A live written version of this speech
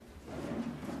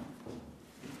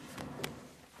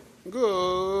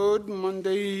Good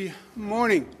Monday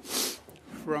morning.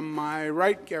 From my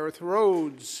right, Gareth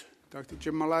Rhodes, Dr.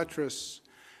 Jim Malatras,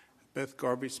 Beth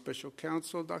Garvey, Special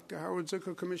Counsel, Dr. Howard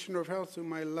Zucker, Commissioner of Health. To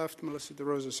my left, Melissa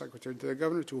DeRosa, Secretary to the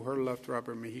Governor. To her left,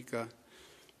 Robert Mejica,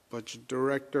 Budget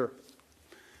Director.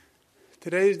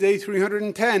 Today is day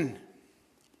 310.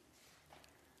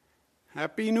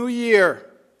 Happy New Year.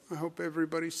 I hope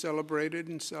everybody celebrated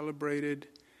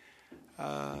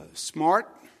smart,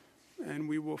 and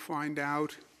we will find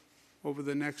out over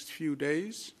the next few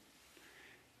days.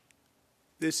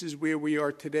 This is where we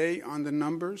are today on the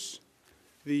numbers.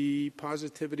 The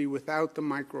positivity without the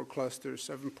microclusters,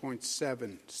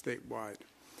 7.7 statewide.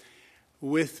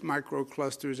 With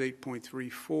microclusters,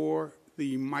 8.34.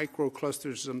 The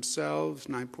microclusters themselves,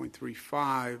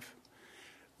 9.35.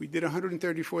 We did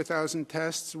 134,000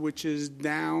 tests, which is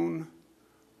down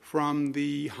from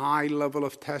the high level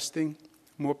of testing.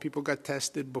 More people got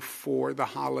tested before the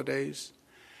holidays.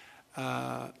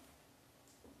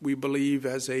 We believe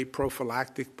as a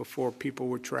prophylactic before people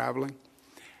were traveling.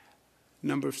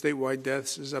 Number of statewide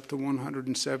deaths is up to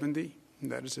 170.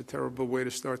 That is a terrible way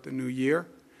to start the new year.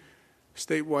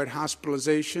 Statewide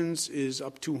hospitalizations is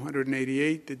up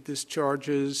 288. The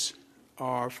discharges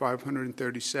are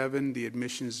 537. The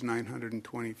admissions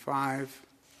 925.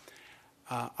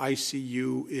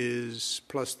 ICU is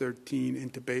plus 13.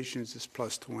 Intubations is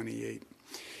plus 28.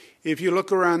 If you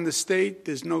look around the state,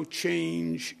 there's no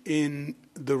change in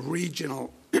the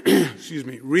regional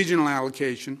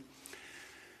allocation.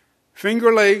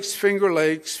 Finger Lakes,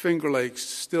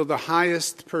 still the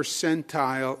highest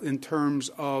percentile in terms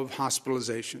of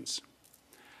hospitalizations.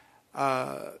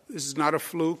 This is not a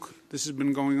fluke. This has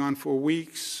been going on for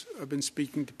weeks. I've been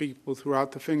speaking to people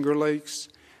throughout the Finger Lakes.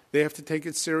 They have to take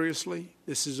it seriously.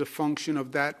 This is a function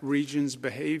of that region's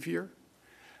behavior.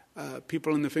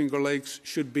 People in the Finger Lakes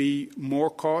should be more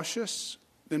cautious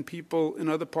than people in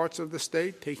other parts of the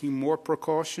state, taking more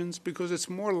precautions, because it's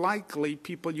more likely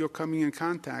people you're coming in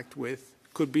contact with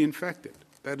could be infected.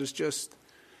 That is just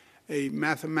a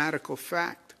mathematical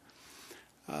fact.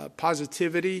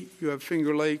 Positivity, you have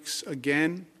Finger Lakes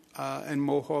again and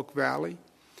Mohawk Valley,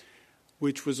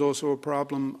 which was also a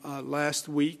problem last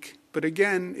week. But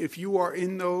again, if you are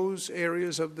in those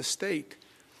areas of the state,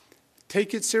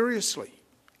 take it seriously.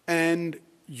 And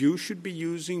you should be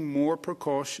using more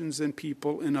precautions than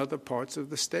people in other parts of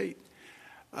the state.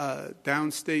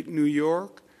 Downstate New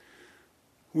York,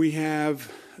 we have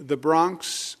the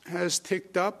Bronx has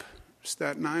ticked up,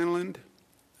 Staten Island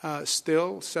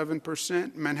still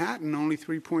 7%, Manhattan only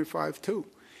 3.52.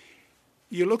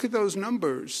 You look at those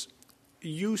numbers,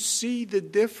 you see the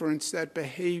difference that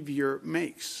behavior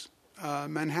makes.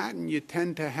 Manhattan, you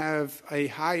tend to have a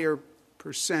higher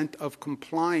percent of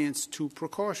compliance to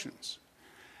precautions.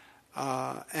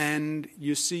 And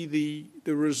you see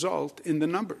the result in the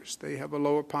numbers. They have a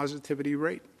lower positivity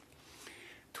rate.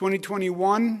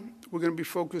 2021, we're going to be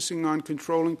focusing on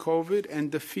controlling COVID and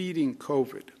defeating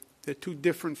COVID. They're two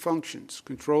different functions.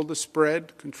 Control the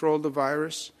spread, control the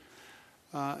virus,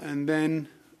 and then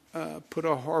put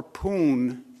a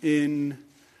harpoon in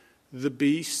the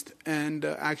beast and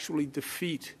actually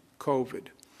defeat COVID.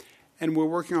 And we're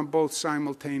working on both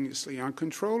simultaneously. On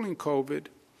controlling COVID,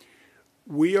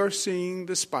 we are seeing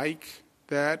the spike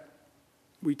that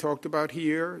we talked about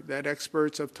here, that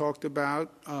experts have talked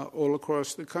about all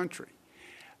across the country.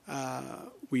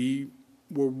 We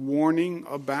were warning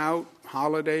about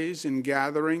holidays and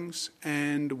gatherings,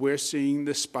 and we're seeing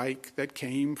the spike that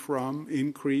came from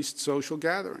increased social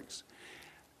gatherings.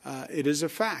 It is a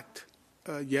fact.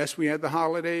 Yes, we had the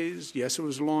holidays. Yes, it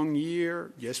was a long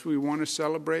year. Yes, we want to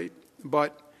celebrate.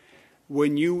 But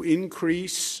when you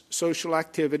increase social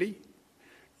activity,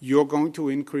 you're going to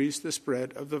increase the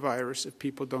spread of the virus if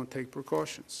people don't take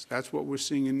precautions. That's what we're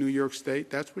seeing in New York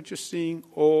State. That's what you're seeing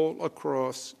all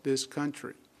across this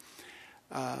country.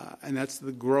 And that's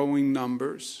the growing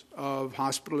numbers of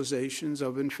hospitalizations,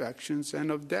 of infections, and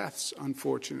of deaths,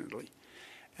 unfortunately.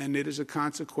 And it is a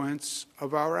consequence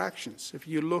of our actions. If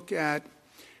you look at,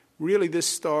 really this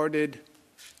started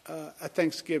at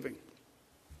Thanksgiving.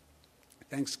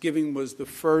 Thanksgiving was the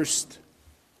first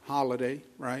holiday,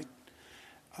 right?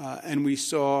 And we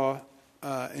saw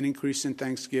an increase in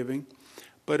Thanksgiving.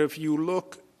 But if you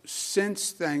look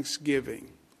since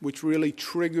Thanksgiving, which really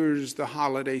triggers the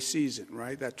holiday season,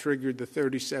 right? That triggered the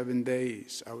 37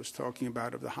 days I was talking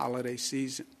about of the holiday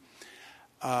season.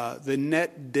 The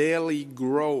net daily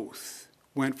growth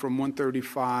went from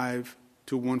 135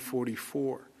 to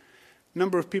 144.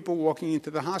 Number of people walking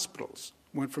into the hospitals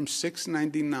went from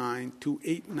 699 to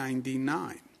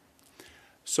 899.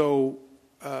 So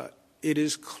it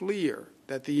is clear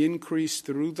that the increase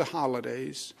through the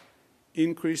holidays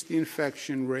increased the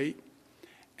infection rate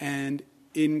and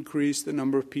increased the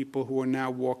number of people who are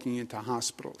now walking into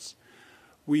hospitals.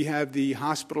 We have the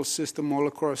hospital system all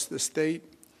across the state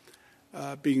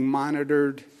being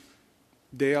monitored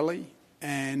daily,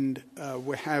 and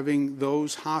we're having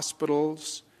those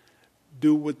hospitals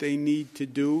do what they need to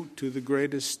do to the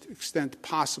greatest extent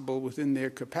possible within their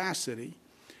capacity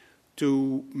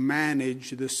to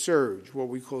manage the surge, what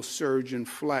we call surge and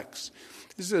flex.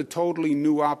 This is a totally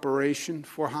new operation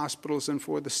for hospitals and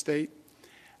for the state,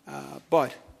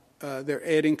 but they're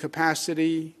adding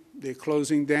capacity, they're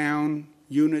closing down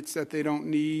units that they don't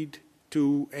need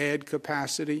to add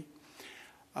capacity,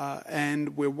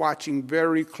 and we're watching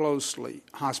very closely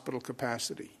hospital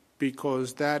capacity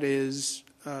because that is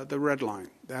the red line.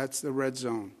 That's the red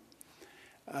zone.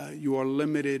 You are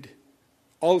limited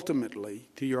ultimately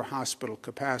to your hospital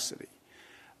capacity.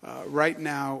 Right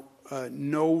now,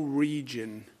 no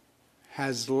region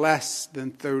has less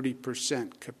than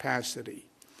 30% capacity.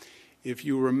 If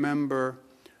you remember,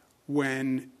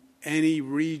 when any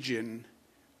region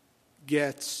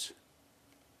gets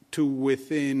to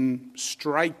within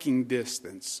striking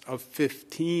distance of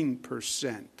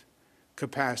 15%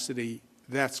 capacity,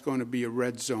 that's going to be a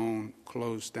red zone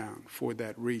closed down for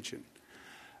that region.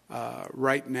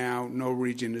 Right now, no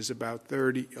region is above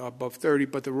 30,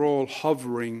 but they're all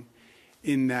hovering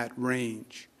in that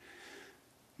range.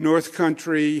 North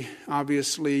Country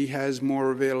obviously has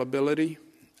more availability.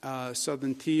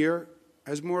 Southern Tier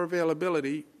has more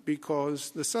availability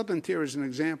because the Southern Tier is an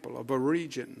example of a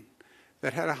region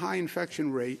that had a high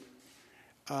infection rate,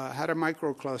 had a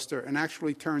microcluster, and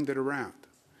actually turned it around.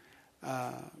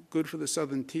 Good for the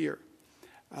Southern Tier.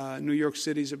 New York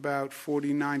City's about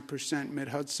 49%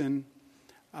 Mid-Hudson.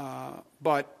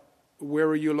 But where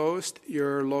are you lowest?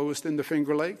 You're lowest in the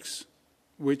Finger Lakes,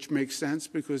 which makes sense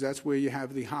because that's where you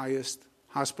have the highest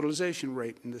hospitalization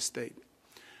rate in the state.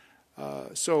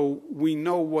 So we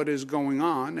know what is going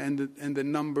on, and the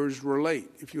numbers relate.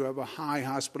 If you have a high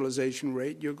hospitalization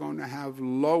rate, you're going to have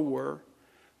lower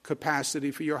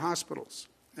capacity for your hospitals.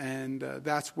 And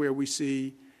that's where we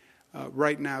see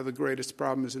right now the greatest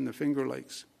problem is in the Finger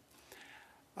Lakes.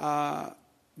 How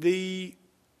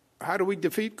do we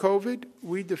defeat COVID?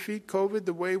 We defeat COVID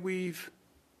the way we've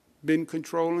been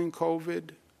controlling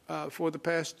COVID for the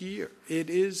past year. It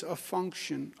is a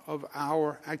function of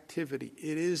our activity.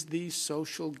 It is these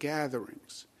social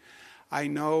gatherings. I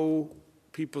know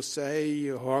people say,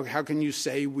 how can you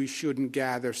say we shouldn't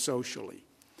gather socially?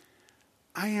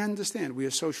 I understand we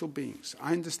are social beings.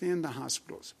 I understand the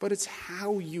hospitals. But it's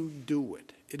how you do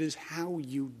it. It is how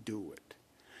you do it.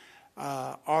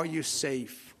 Are you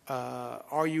safe?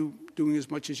 Are you doing as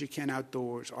much as you can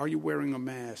outdoors? Are you wearing a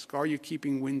mask? Are you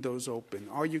keeping windows open?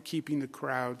 Are you keeping the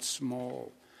crowd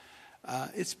small?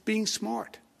 It's being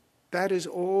smart. That is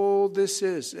all this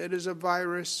is. It is a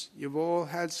virus. You've all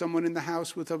had someone in the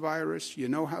house with a virus. You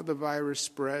know how the virus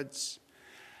spreads.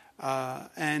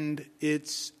 And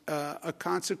it's a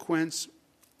consequence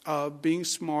of being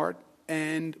smart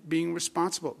and being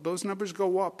responsible. Those numbers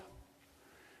go up.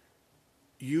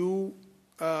 You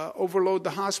overload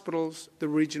the hospitals, the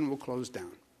region will close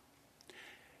down.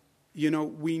 You know,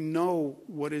 we know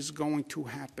what is going to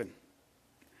happen.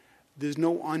 There's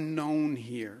no unknown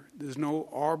here. There's no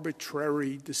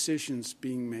arbitrary decisions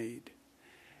being made.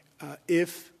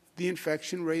 If the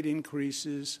infection rate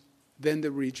increases, then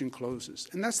the region closes.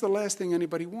 And that's the last thing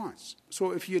anybody wants.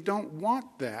 So if you don't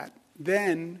want that,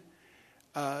 then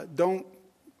don't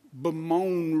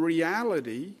bemoan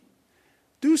reality.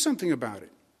 Do something about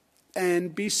it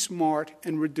and be smart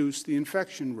and reduce the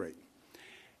infection rate.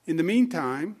 In the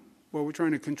meantime, while we're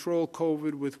trying to control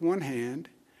COVID with one hand,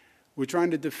 we're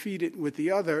trying to defeat it with the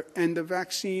other, and the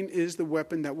vaccine is the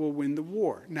weapon that will win the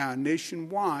war. Now,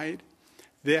 nationwide,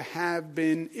 there have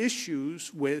been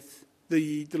issues with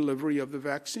the delivery of the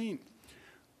vaccine,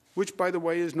 which, by the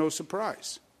way, is no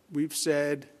surprise. We've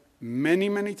said many,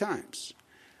 many times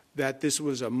that this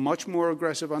was a much more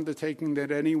aggressive undertaking than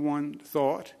anyone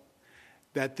thought,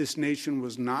 that this nation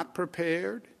was not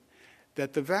prepared,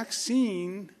 that the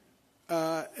vaccine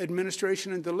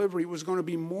administration and delivery was going to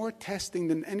be more testing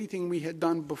than anything we had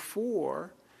done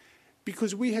before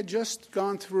because we had just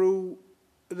gone through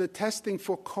the testing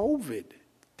for COVID.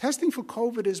 Testing for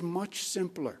COVID is much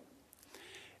simpler.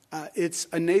 It's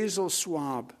a nasal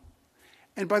swab.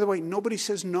 And by the way, nobody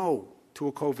says no to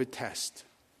a COVID test,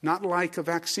 not like a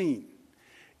vaccine.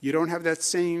 You don't have that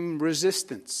same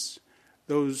resistance,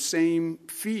 those same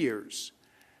fears.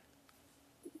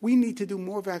 We need to do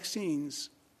more vaccines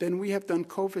than we have done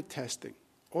COVID testing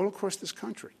all across this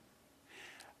country.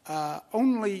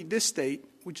 only this state,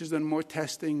 which has done more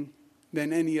testing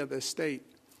than any other state,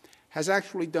 has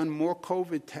actually done more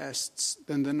COVID tests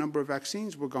than the number of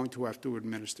vaccines we're going to have to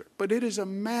administer. But it is a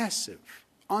massive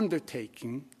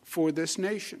undertaking for this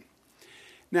nation.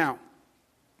 Now,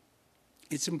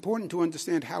 it's important to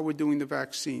understand how we're doing the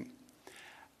vaccine.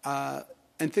 And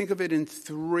think of it in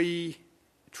three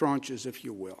tranches, if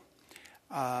you will.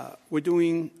 We're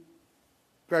doing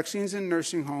vaccines in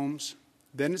nursing homes,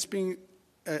 then it's being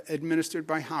administered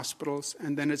by hospitals,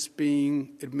 and then it's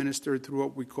being administered through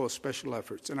what we call special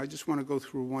efforts. And I just want to go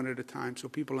through one at a time so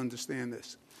people understand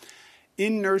this.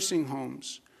 In nursing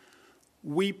homes,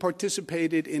 we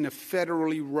participated in a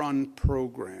federally run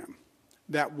program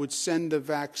that would send the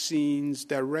vaccines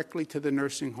directly to the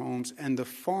nursing homes and the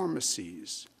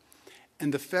pharmacies.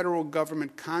 And the federal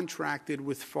government contracted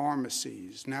with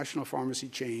pharmacies, national pharmacy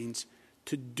chains,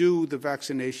 to do the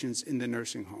vaccinations in the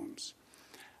nursing homes.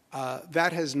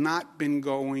 That has not been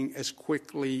going as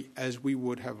quickly as we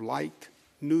would have liked.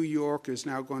 New York is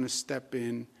now going to step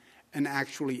in and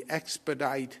actually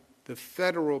expedite the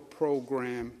federal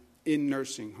program in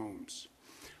nursing homes.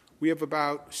 We have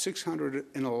about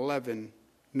 611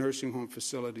 nursing home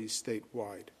facilities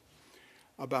statewide.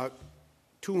 About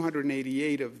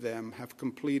 288 of them have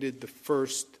completed the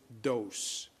first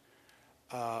dose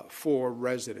for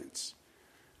residents.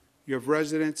 You have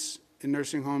residents in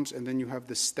nursing homes, and then you have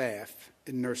the staff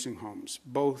in nursing homes.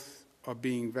 Both are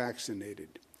being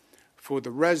vaccinated. For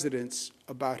the residents,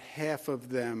 about half of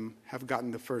them have gotten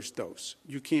the first dose.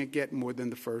 You can't get more than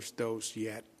the first dose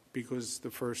yet, because the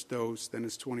first dose, then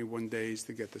it's 21 days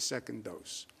to get the second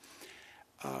dose.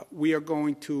 We are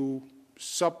going to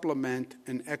supplement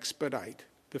and expedite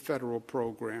the federal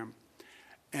program,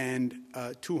 and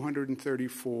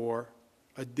 234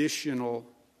 additional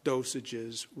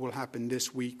dosages will happen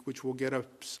this week, which will get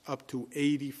us up to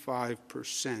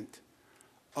 85%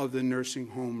 of the nursing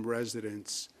home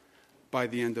residents by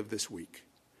the end of this week.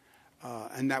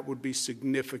 And that would be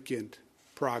significant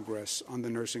progress on the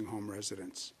nursing home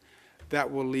residents. That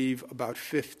will leave about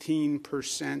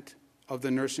 15% of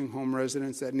the nursing home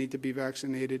residents that need to be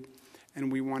vaccinated,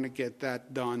 and we want to get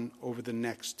that done over the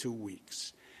next 2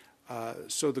 weeks.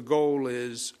 So the goal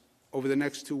is, over the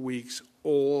next 2 weeks,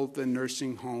 all the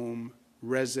nursing home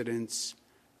residents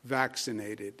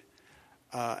vaccinated,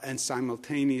 and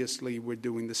simultaneously we're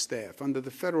doing the staff. Under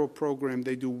the federal program,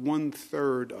 they do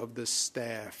 1/3 of the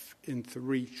staff in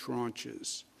 3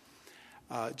 tranches,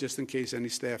 just in case any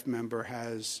staff member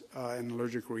has an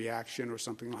allergic reaction or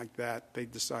something like that. They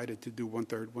decided to do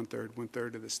 1/3, 1/3,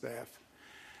 1/3 of the staff,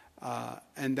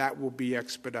 and that will be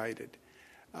expedited.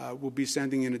 We'll be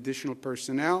sending in additional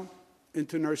personnel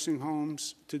into nursing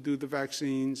homes to do the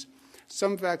vaccines.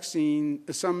 Some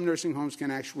nursing homes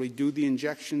can actually do the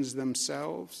injections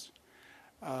themselves.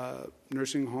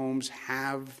 Nursing homes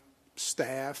have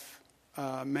staff,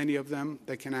 many of them,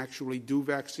 that can actually do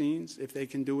vaccines. If they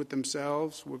can do it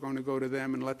themselves, we're going to go to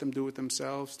them and let them do it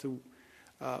themselves to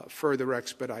further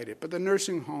expedite it. But the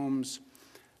nursing homes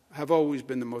have always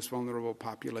been the most vulnerable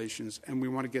populations, and we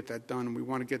want to get that done, and we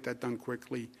want to get that done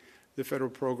quickly. The federal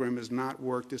program has not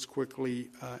worked as quickly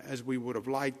as we would have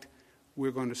liked.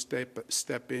 We're going to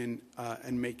step in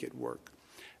and make it work.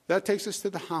 That takes us to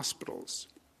the hospitals.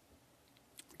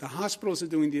 The hospitals are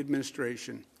doing the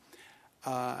administration,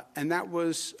 and that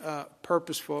was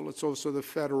purposeful. It's also the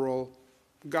federal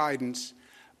guidance,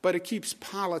 but it keeps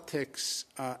politics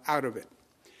out of it.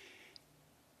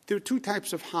 There are 2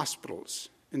 types of hospitals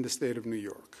in the state of New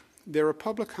York. There are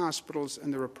public hospitals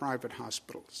and there are private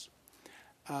hospitals.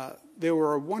 There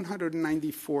were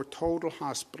 194 total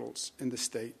hospitals in the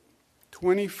state.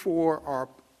 24 are,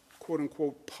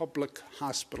 quote-unquote, public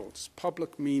hospitals.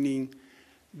 Public meaning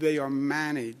they are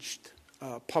managed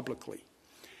publicly.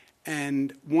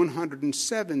 And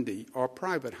 170 are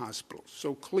private hospitals.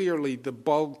 So clearly the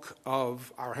bulk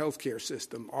of our healthcare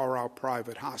system are our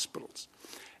private hospitals.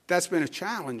 That's been a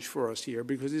challenge for us here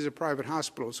because these are private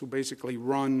hospitals who basically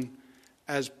run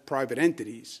as private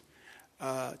entities.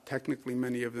 Technically,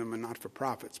 many of them are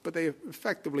not-for-profits, but they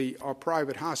effectively are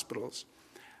private hospitals,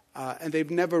 and they've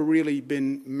never really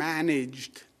been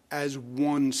managed as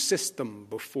one system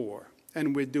before,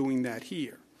 and we're doing that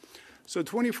here. So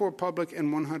 24 public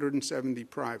and 170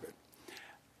 private.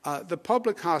 The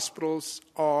public hospitals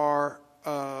are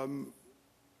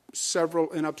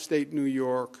several in upstate New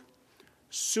York.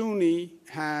 SUNY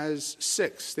has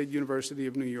 6, State University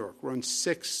of New York, runs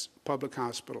 6 public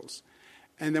hospitals.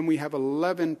 And then we have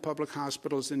 11 public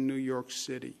hospitals in New York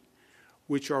City,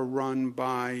 which are run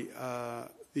by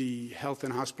the Health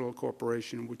and Hospital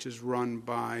Corporation, which is run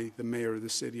by the mayor of the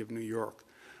city of New York.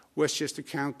 Westchester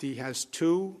County has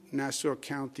 2. Nassau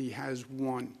County has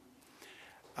 1.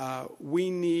 We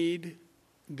need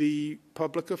the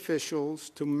public officials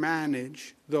to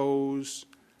manage those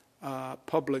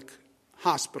public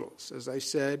hospitals. As I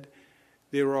said,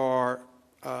 there are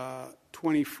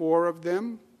 24 of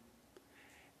them,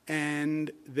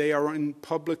 and they are in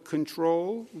public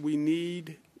control. We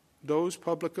need those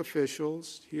public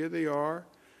officials. Here they are,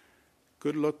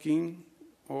 good-looking,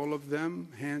 all of them,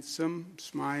 handsome,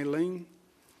 smiling.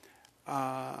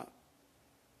 I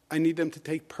need them to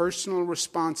take personal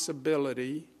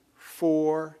responsibility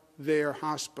for their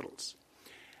hospitals.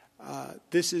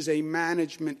 This is a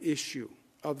management issue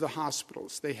of the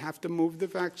hospitals. They have to move the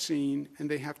vaccine, and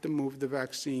they have to move the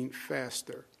vaccine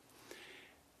faster.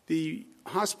 The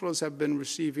hospitals have been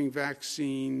receiving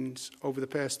vaccines over the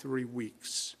past 3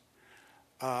 weeks.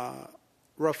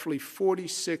 Roughly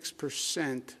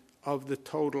 46% of the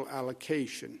total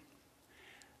allocation.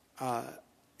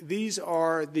 These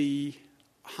are the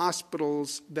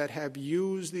hospitals that have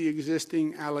used the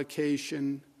existing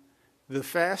allocation the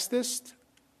fastest,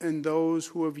 and those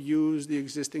who have used the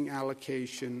existing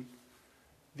allocation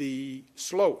the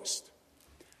slowest.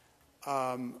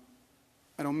 I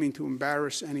don't mean to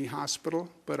embarrass any hospital,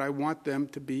 but I want them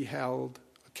to be held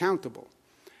accountable.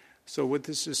 So what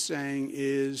this is saying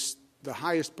is the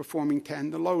highest performing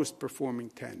 10, the lowest performing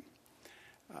 10.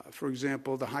 For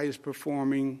example, the highest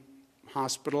performing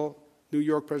hospital, New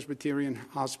York Presbyterian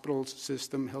Hospital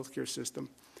System, healthcare system,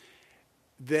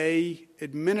 they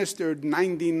administered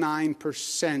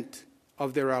 99%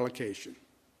 of their allocation.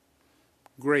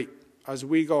 Great.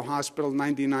 Oswego Hospital,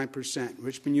 99%.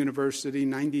 Richmond University,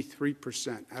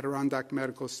 93%. Adirondack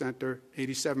Medical Center,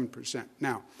 87%.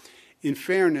 Now, in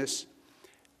fairness,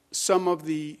 some of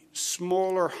the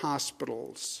smaller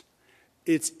hospitals,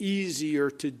 it's easier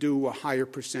to do a higher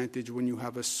percentage when you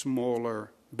have a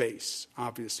smaller base,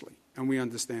 obviously, and we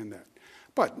understand that.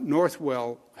 But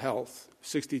Northwell Health,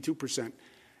 62%.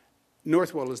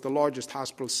 Northwell is the largest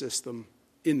hospital system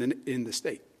in the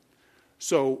state.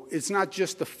 So it's not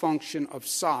just a function of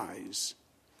size.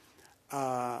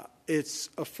 It's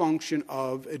a function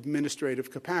of administrative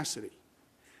capacity.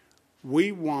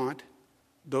 We want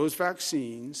those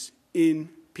vaccines in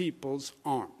people's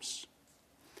arms.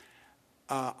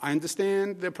 I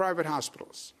understand they're private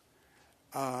hospitals.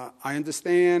 I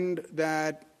understand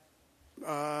that,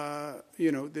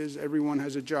 everyone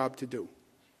has a job to do.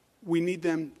 We need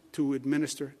them to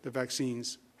administer the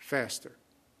vaccines faster.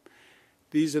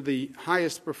 These are the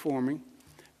highest performing.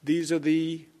 These are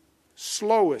the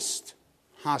slowest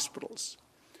hospitals.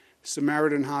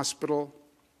 Samaritan Hospital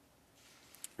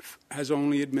has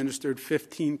only administered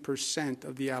 15%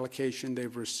 of the allocation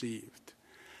they've received.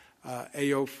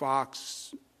 A.O.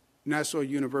 Fox, Nassau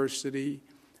University,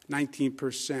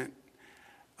 19%.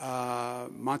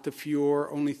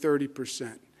 Montefiore, only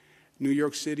 30%. New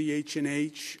York City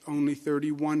H&H, only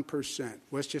 31%.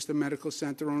 Westchester Medical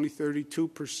Center, only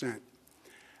 32%.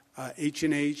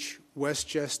 H&H,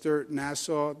 Westchester,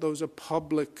 Nassau, those are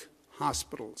public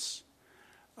hospitals.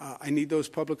 I need those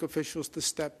public officials to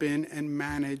step in and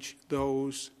manage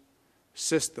those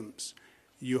systems.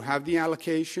 You have the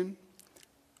allocation.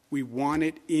 We want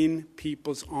it in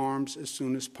people's arms as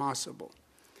soon as possible.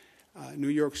 New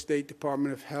York State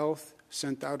Department of Health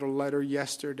sent out a letter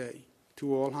yesterday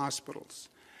to all hospitals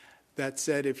that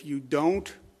said if you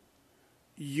don't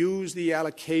use the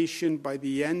allocation by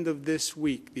the end of this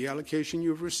week, the allocation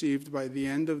you've received by the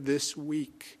end of this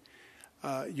week,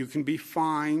 you can be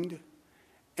fined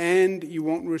and you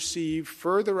won't receive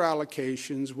further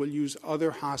allocations. We'll use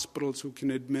other hospitals who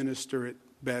can administer it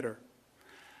better.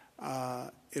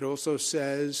 It also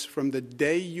says from the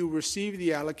day you receive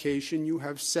the allocation, you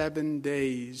have 7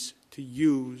 days to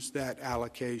use that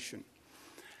allocation.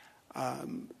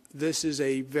 This is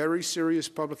a very serious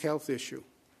public health issue.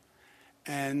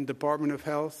 And Department of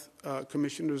Health,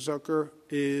 Commissioner Zucker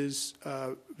is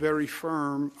very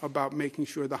firm about making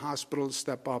sure the hospitals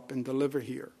step up and deliver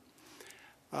here.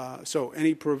 So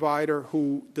any provider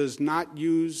who does not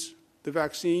use the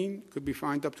vaccine could be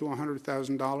fined up to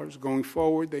 $100,000. Going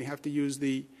forward, they have to use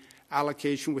the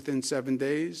allocation within 7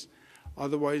 days.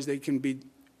 Otherwise, they can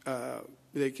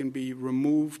be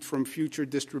removed from future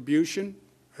distribution.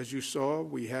 As you saw,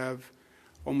 we have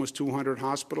almost 200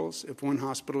 hospitals. If one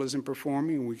hospital isn't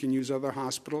performing, we can use other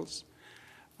hospitals.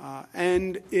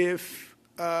 And if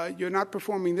you're not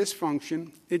performing this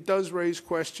function, it does raise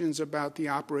questions about the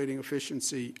operating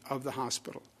efficiency of the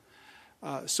hospital.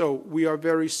 So we are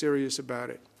very serious about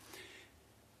it.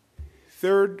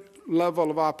 Third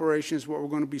level of operation is what we're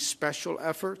going to be special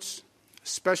efforts.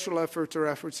 Special efforts are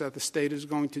efforts that the state is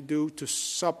going to do to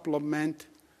supplement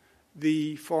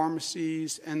the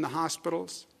pharmacies and the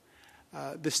hospitals.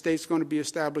 The state's going to be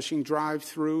establishing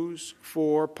drive-throughs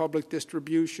for public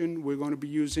distribution. We're going to be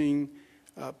using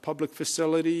public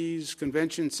facilities,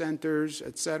 convention centers,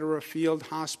 et cetera, field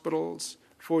hospitals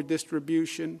for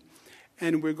distribution.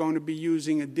 And we're going to be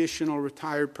using additional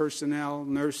retired personnel,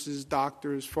 nurses,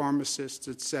 doctors, pharmacists,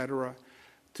 et cetera,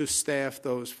 to staff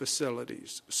those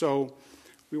facilities. So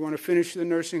we want to finish the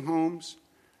nursing homes.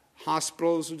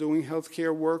 Hospitals are doing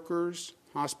healthcare workers.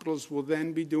 Hospitals will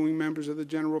then be doing members of the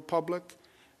general public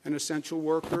and essential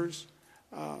workers.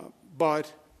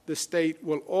 But the state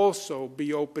will also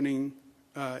be opening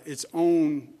its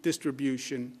own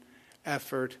distribution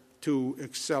effort to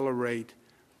accelerate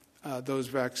those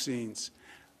vaccines.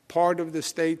 Part of the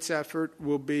state's effort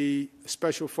will be a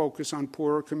special focus on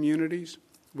poorer communities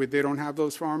where they don't have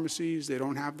those pharmacies, they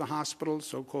don't have the hospitals,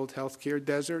 so-called healthcare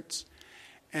deserts.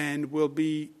 And we'll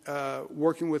be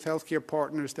working with healthcare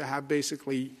partners to have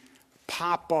basically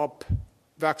pop-up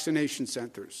vaccination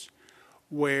centers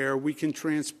where we can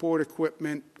transport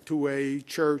equipment to a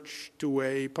church, to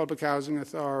a public housing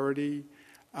authority,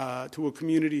 to a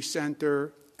community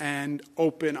center, and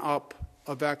open up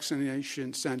a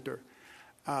vaccination center.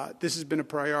 This has been a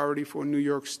priority for New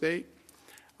York State.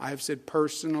 I have said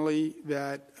personally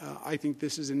that I think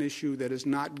this is an issue that has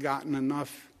not gotten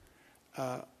enough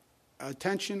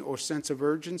attention or sense of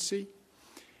urgency.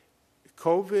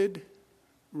 COVID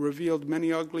revealed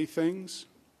many ugly things.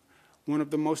 One of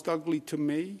the most ugly to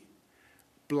me,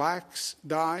 blacks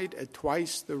died at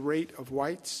twice the rate of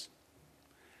whites.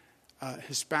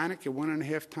 Hispanic at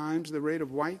 1.5 times the rate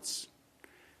of whites.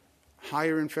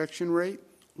 Higher infection rate,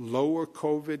 lower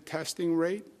COVID testing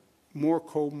rate, more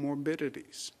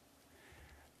comorbidities.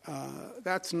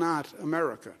 That's not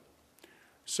America.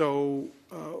 So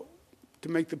to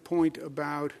make the point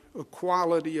about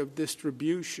equality of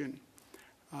distribution,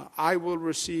 I will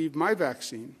receive my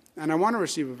vaccine, and I want to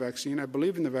receive a vaccine. I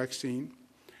believe in the vaccine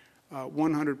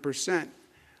 100%,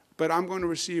 but I'm going to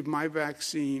receive my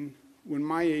vaccine when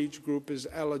my age group is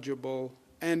eligible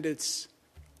and it's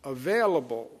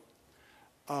available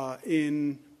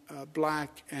in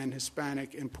black and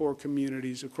Hispanic and poor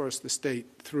communities across the state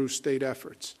through state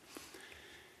efforts.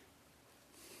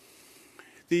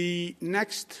 The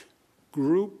next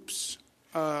groups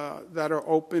that are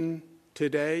open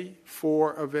today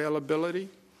for availability,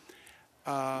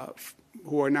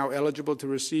 who are now eligible to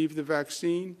receive the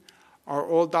vaccine, are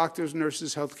all doctors,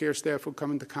 nurses, healthcare staff who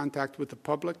come into contact with the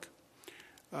public.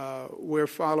 We're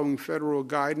following federal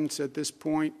guidance at this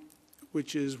point,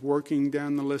 which is working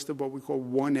down the list of what we call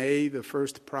 1A, the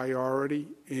first priority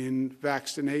in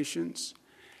vaccinations.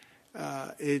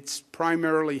 It's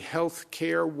primarily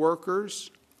healthcare workers,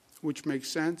 which makes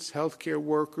sense. Healthcare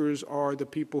workers are the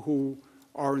people who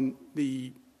are in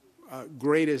the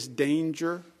greatest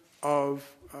danger of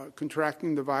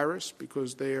contracting the virus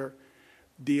because they're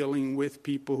dealing with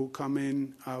people who come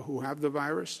in who have the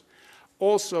virus.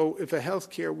 Also, if a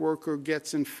healthcare worker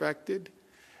gets infected,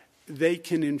 they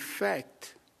can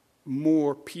infect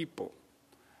more people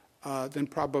than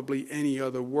probably any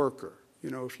other worker. You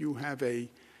know, if you have a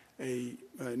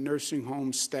nursing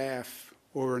home staff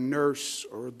or a nurse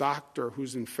or a doctor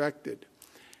who's infected,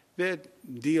 they're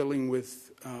dealing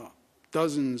with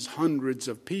dozens, hundreds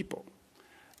of people.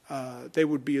 They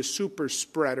would be a super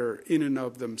spreader in and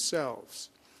of themselves.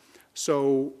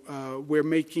 So we're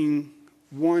making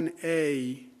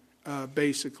 1A,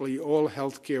 basically all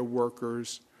healthcare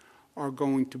workers are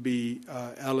going to be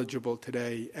eligible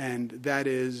today, and that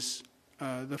is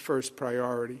the first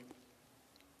priority.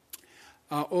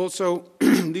 Also,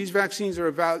 these vaccines are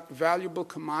a valuable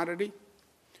commodity.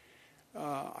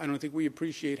 I don't think we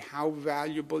appreciate how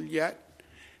valuable yet.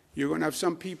 You're going to have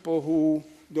some people who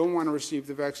don't want to receive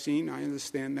the vaccine. I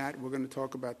understand that. We're going to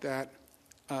talk about that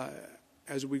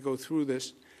as we go through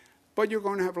this. But you're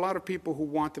going to have a lot of people who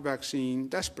want the vaccine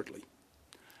desperately.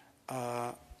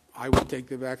 I would take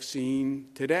the vaccine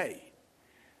today.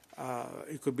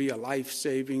 It could be a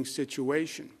life-saving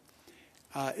situation.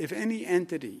 If any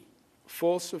entity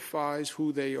falsifies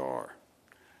who they are,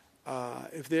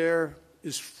 if there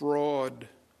is fraud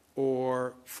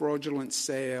or fraudulent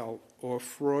sale or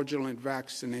fraudulent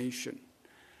vaccination,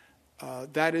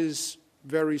 that is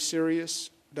very serious.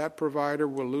 That provider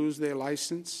will lose their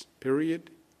license, period.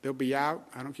 They'll be out.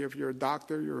 I don't care if you're a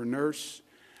doctor, you're a nurse.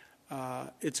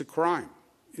 It's a crime,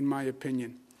 in my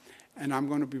opinion. And I'm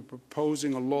going to be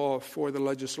proposing a law for the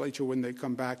legislature when they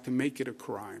come back to make it a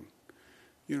crime.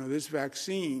 You know, this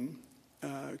vaccine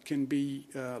can be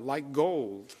like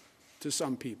gold to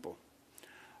some people.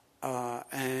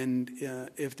 And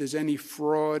if there's any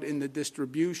fraud in the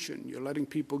distribution, you're letting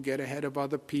people get ahead of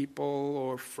other people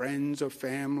or friends or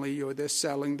family, or they're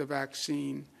selling the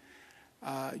vaccine,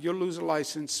 you'll lose a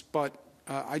license. But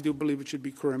I do believe it should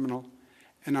be criminal,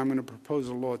 and I'm going to propose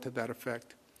a law to that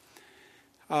effect.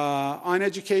 On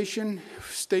education,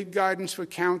 state guidance for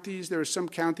counties. There are some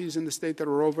counties in the state that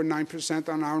are over 9%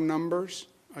 on our numbers.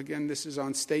 Again, this is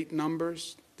on state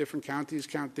numbers. Different counties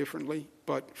count differently,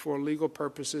 but for legal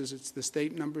purposes, it's the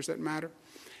state numbers that matter.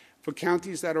 For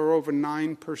counties that are over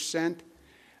 9%,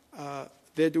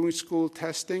 they're doing school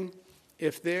testing.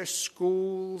 If their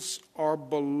schools are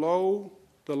below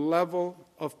the level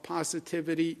of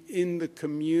positivity in the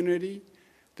community,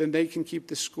 then they can keep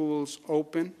the schools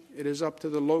open. It is up to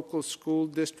the local school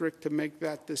district to make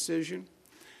that decision.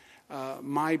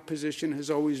 My position has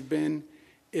always been,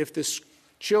 if the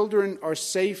children are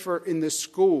safer in the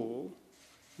school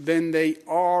than they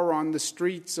are on the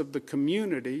streets of the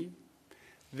community,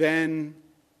 then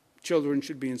children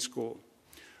should be in school.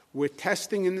 We're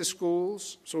testing in the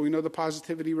schools, so we know the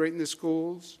positivity rate in the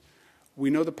schools. We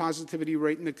know the positivity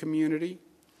rate in the community.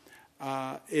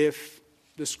 If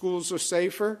the schools are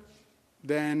safer,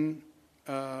 then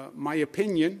my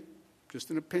opinion,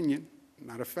 just an opinion,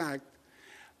 not a fact,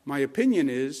 my opinion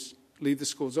is leave the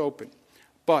schools open.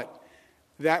 But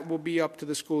that will be up to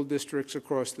the school districts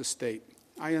across the state.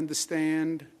 I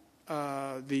understand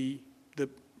the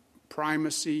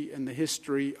primacy and the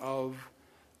history of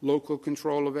local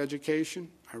control of education.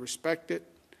 I respect it.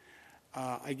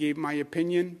 I gave my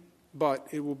opinion, but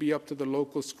it will be up to the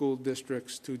local school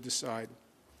districts to decide.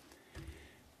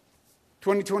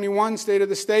 2021 State of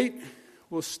the State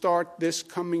will start this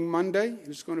coming Monday.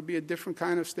 It's going to be a different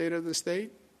kind of State of the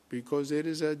State because it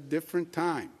is a different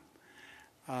time.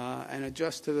 And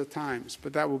adjust to the times,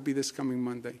 but that will be this coming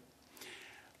Monday.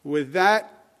 With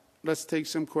that, let's take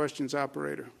some questions,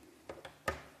 operator.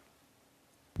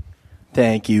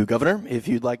 Thank you, Governor. If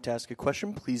you'd like to ask a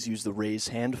question, please use the raise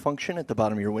hand function at the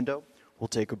bottom of your window. We'll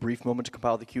take a brief moment to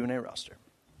compile the Q&A roster.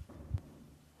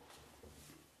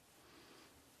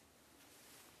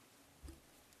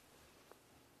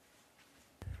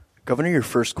 Governor, your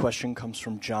first question comes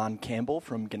from John Campbell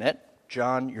from Gannett.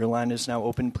 John, your line is now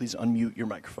open. Please unmute your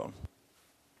microphone.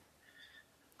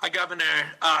 Hi, Governor.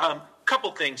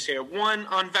 Couple things here. One,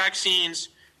 on vaccines,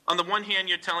 on the one hand,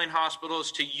 you're telling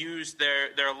hospitals to use their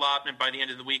allotment by the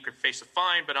end of the week or face a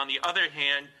fine, but on the other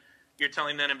hand, you're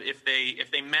telling them if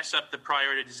they mess up the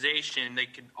prioritization, they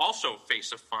could also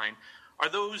face a fine. Are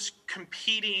those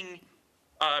competing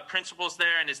principles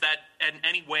there, and is that in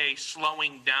any way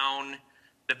slowing down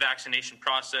the vaccination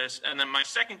process? And then my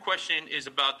second question is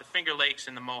about the Finger Lakes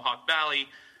and the Mohawk Valley.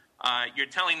 You're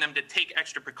telling them to take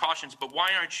extra precautions, but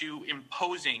why aren't you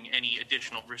imposing any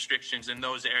additional restrictions in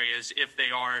those areas if they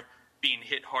are being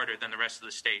hit harder than the rest of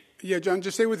the state? Yeah, John,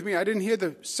 just stay with me. I didn't hear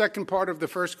the second part of the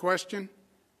first question.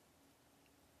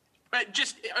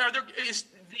 Just is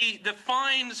the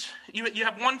fines? You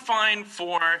have one fine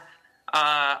for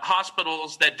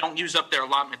hospitals that don't use up their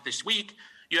allotment this week.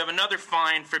 You have another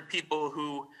fine for people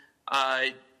who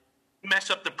mess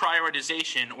up the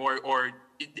prioritization or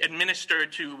administer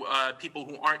to people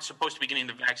who aren't supposed to be getting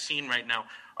the vaccine right now.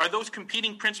 Are those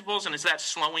competing principles, and is that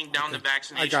slowing down the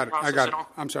vaccination process at all?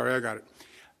 I'm sorry, I got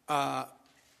it.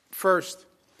 First,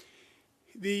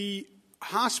 the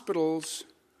hospitals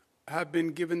have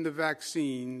been given the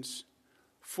vaccines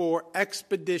for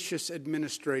expeditious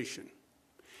administration.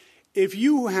 If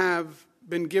you have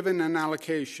been given an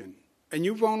allocation and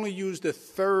you've only used a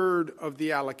third of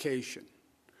the allocation,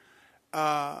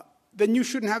 then you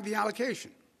shouldn't have the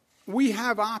allocation. We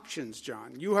have options,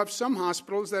 John. You have some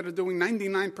hospitals that are doing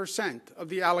 99% of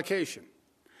the allocation,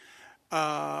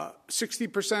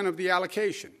 60% of the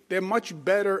allocation. They're much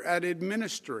better at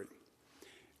administering.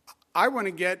 I want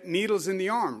to get needles in the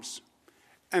arms,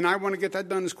 and I want to get that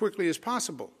done as quickly as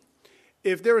possible.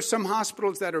 If there are some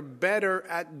hospitals that are better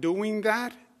at doing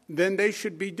that, then they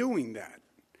should be doing that.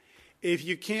 If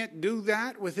you can't do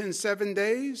that within 7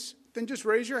 days, then just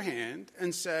raise your hand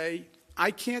and say,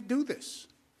 I can't do this.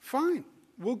 Fine.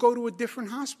 We'll go to a different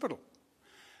hospital.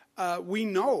 We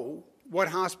know what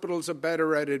hospitals are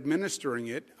better at administering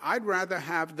it. I'd rather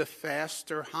have the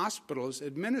faster hospitals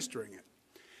administering it.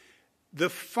 The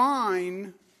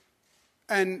fine,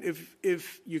 and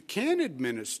if you can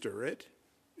administer it,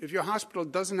 if your hospital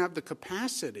doesn't have the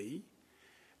capacity,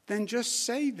 then just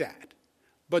say that.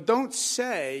 But don't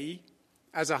say,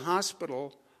 as a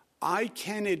hospital, I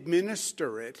can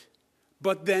administer it,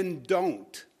 but then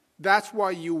don't. That's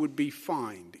why you would be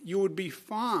fined. You would be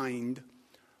fined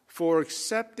for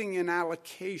accepting an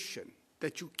allocation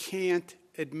that you can't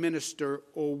administer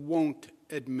or won't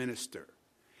administer.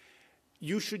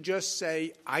 You should just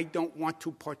say, I don't want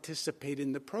to participate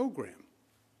in the program,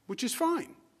 which is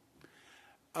fine.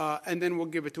 And then we'll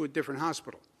give it to a different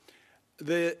hospital.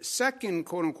 The second,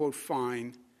 quote-unquote,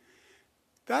 fine,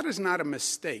 that is not a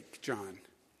mistake, John.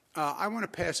 I want to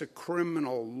pass a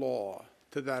criminal law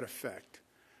to that effect.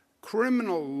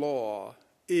 Criminal law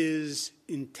is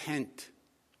intent.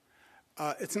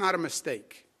 It's not a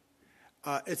mistake.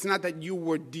 It's not that you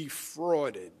were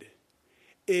defrauded.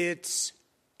 It's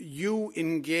you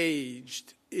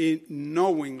engaged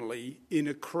knowingly in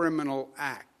a criminal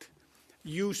act.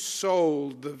 You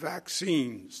sold the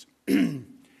vaccines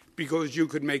because you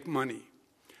could make money.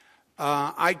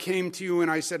 I came to you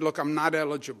and I said, look, I'm not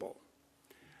eligible,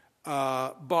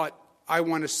 but I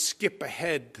want to skip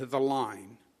ahead to the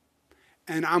line,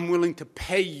 and I'm willing to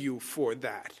pay you for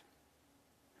that.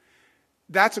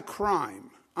 That's a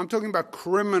crime. I'm talking about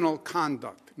criminal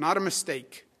conduct, not a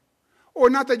mistake. Or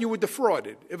not that you were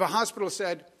defrauded. If a hospital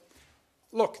said,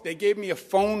 look, they gave me a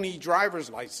phony driver's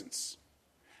license,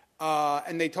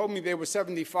 and they told me they were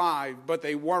 75, but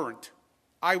they weren't.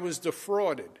 I was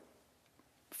defrauded.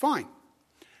 Fine.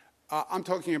 I'm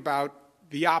talking about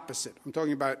the opposite. I'm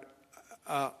talking about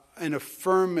an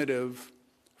affirmative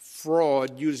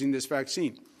fraud using this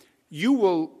vaccine. You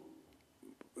will,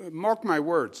 mark my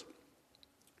words,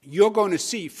 you're going to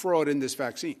see fraud in this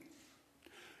vaccine.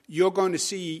 You're going to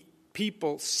see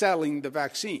people selling the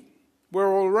vaccine.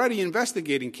 We're already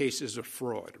investigating cases of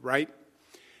fraud, right?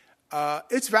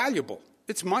 It's valuable.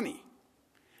 It's money.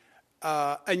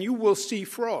 And you will see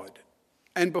fraud.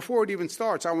 And before it even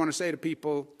starts, I want to say to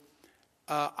people,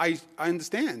 I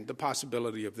understand the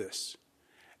possibility of this.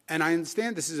 And I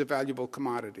understand this is a valuable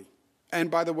commodity.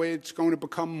 And by the way, it's going to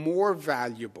become more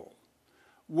valuable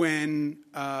when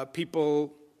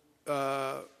people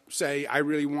say, I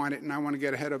really want it and I want to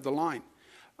get ahead of the line.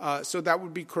 So that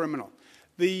would be criminal.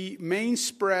 The main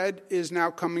spread is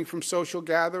now coming from social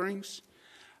gatherings.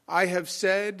 I have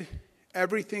said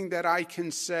everything that I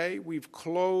can say. We've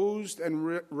closed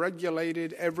and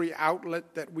regulated every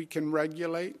outlet that we can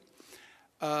regulate.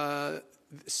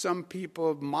 Some people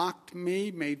have mocked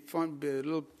me, made fun, a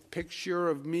little picture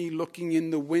of me looking in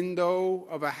the window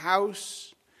of a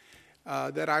house,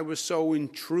 that I was so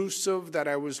intrusive that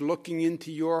I was looking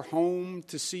into your home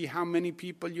to see how many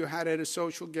people you had at a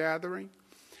social gathering.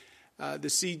 The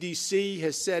CDC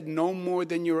has said no more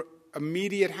than your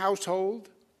immediate household.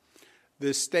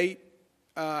 The state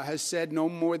has said no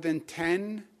more than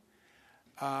 10.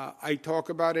 I talk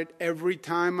about it every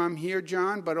time I'm here,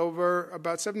 John, but over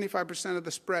about 75% of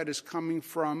the spread is coming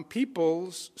from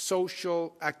people's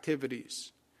social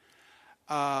activities.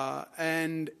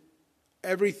 And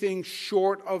everything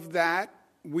short of that,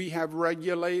 we have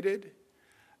regulated.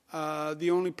 The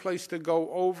only place to go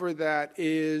over that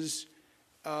is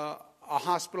a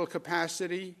hospital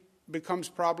capacity becomes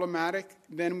problematic.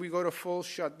 Then we go to full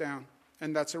shutdown,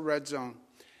 and that's a red zone.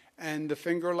 And the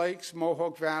Finger Lakes,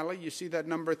 Mohawk Valley, you see that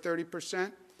number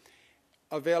 30%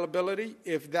 availability.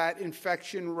 If that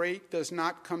infection rate does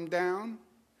not come down,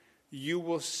 you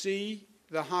will see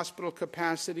the hospital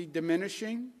capacity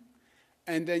diminishing,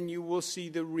 and then you will see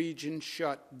the region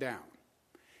shut down.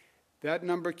 That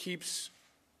number keeps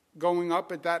going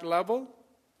up at that level.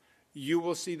 You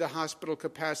will see the hospital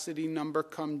capacity number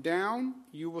come down.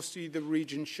 You will see the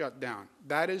region shut down.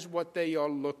 That is what they are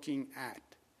looking at.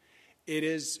 It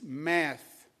is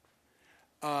math.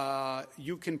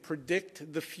 You can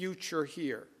predict the future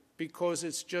here because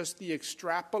it's just the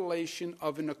extrapolation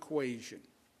of an equation.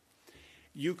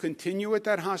 You continue at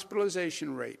that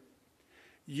hospitalization rate,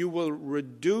 you will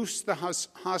reduce the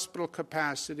hospital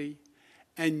capacity,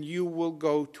 and you will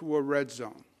go to a red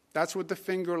zone. That's what the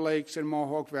Finger Lakes and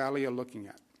Mohawk Valley are looking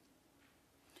at.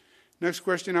 Next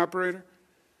question, operator.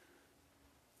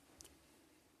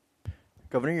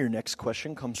 Governor, your next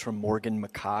question comes from Morgan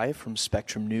Mackay from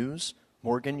Spectrum News.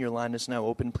 Morgan, your line is now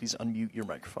open. Please unmute your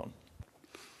microphone.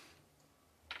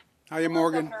 Hiya,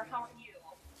 Morgan. Governor, how are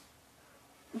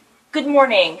you? Good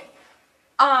morning.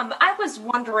 I was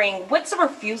wondering, what's the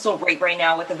refusal rate right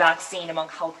now with the vaccine among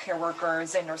healthcare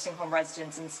workers and nursing home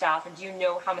residents and staff? And do you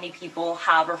know how many people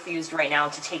have refused right now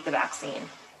to take the vaccine?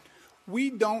 We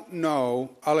don't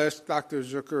know. I'll ask Dr.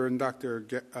 Zucker and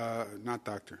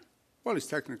well, he's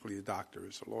technically a doctor.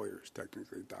 He's a lawyer. He's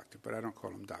technically a doctor, but I don't call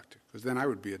him doctor because then I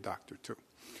would be a doctor too.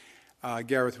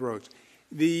 Gareth Rhodes.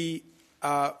 We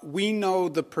know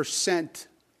the percent,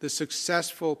 the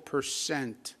successful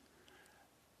percent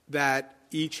that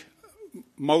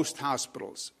most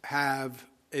hospitals have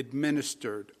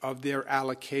administered of their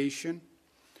allocation.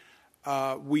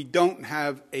 We don't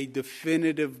have a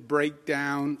definitive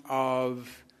breakdown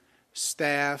of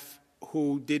staff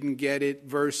who didn't get it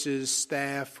versus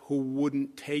staff who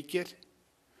wouldn't take it.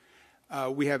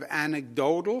 We have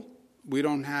anecdotal. We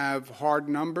don't have hard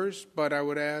numbers, but I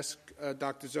would ask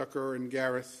Dr. Zucker and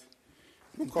Gareth,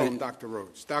 we'll call him Dr.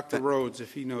 Rhodes. Dr. Rhodes,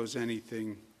 if he knows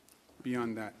anything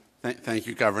beyond that. Thank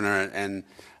you, Governor. And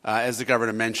as the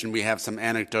Governor mentioned, we have some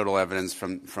anecdotal evidence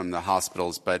from the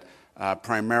hospitals, but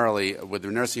primarily with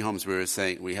the nursing homes, we were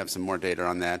saying we have some more data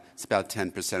on that. It's about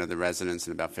 10% of the residents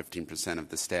and about 15% of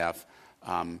the staff.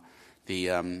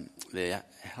 The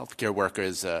healthcare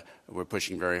workers were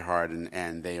pushing very hard,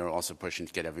 and they are also pushing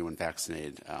to get everyone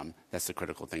vaccinated. That's the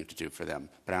critical thing to do for them.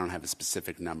 But I don't have a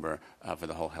specific number for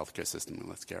the whole healthcare system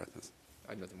unless Gareth does.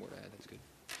 I have nothing more to add. That's good.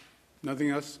 Nothing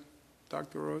else,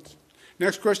 Dr. Rhodes?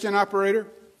 Next question, operator.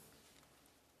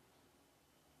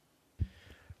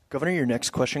 Governor, your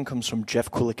next question comes from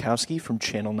Jeff Kulikowski from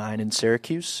Channel 9 in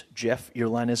Syracuse. Jeff, your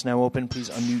line is now open. Please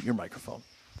unmute your microphone.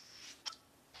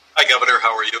 Hi, Governor.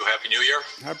 How are you? Happy New Year.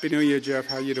 Happy New Year, Jeff.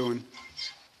 How you doing?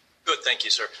 Good, thank you,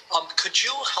 sir. Could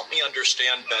you help me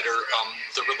understand better?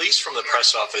 The release from the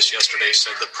press office yesterday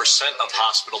said the percent of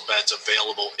hospital beds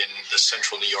available in the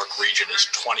central New York region is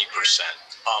 20%.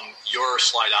 Your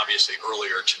slide, obviously,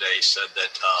 earlier today said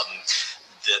that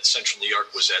that central New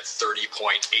York was at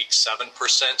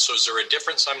 30.87%. So is there a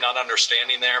difference I'm not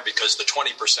understanding there? Because the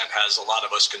 20% has a lot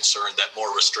of us concerned that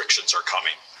more restrictions are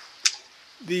coming.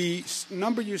 The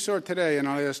number you saw today, and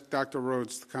I'll ask Dr.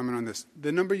 Rhodes to comment on this,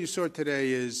 the number you saw today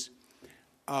is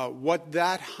what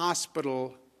that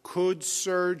hospital could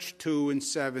surge to in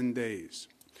 7 days.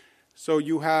 So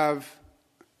you have,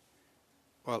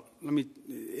 well,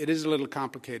 it is a little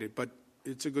complicated, but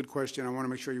it's a good question. I want to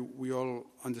make sure we all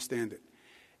understand it.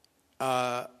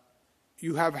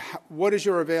 You have, what is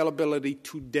your availability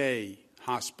today,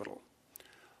 hospital?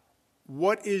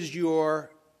 What is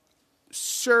your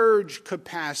surge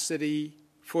capacity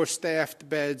for staffed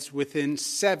beds within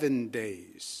 7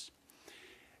 days?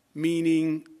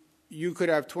 Meaning you could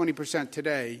have 20%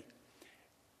 today.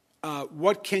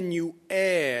 What can you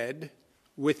add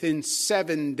within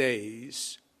 7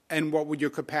 days, and what would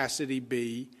your capacity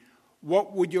be?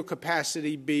 What would your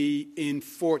capacity be in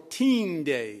 14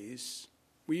 days?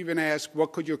 We even ask,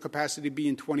 what could your capacity be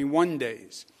in 21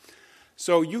 days?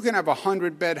 So you can have a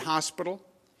 100-bed hospital,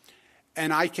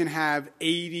 and I can have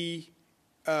 80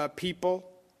 people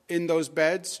in those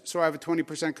beds, so I have a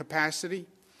 20% capacity.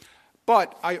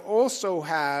 But I also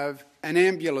have an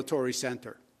ambulatory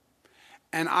center,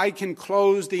 and I can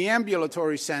close the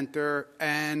ambulatory center,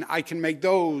 and I can make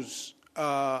those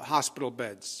hospital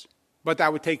beds. But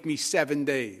that would take me 7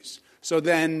 days. So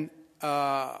then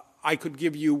I could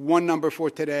give you one number for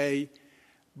today,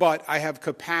 but I have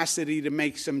capacity to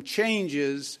make some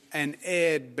changes and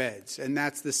add beds, and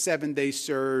that's the 7-day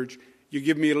surge. You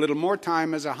give me a little more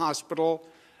time as a hospital,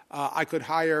 I could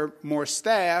hire more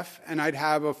staff, and I'd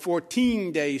have a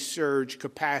 14-day surge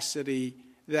capacity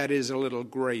that is a little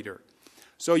greater.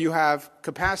 So you have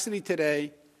capacity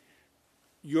today,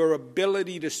 your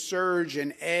ability to surge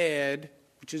and add,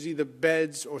 which is either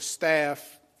beds or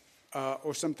staff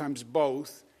or sometimes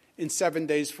both, in 7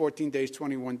 days, 14 days,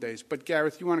 21 days. But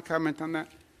Gareth, you want to comment on that?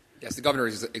 Yes, the Governor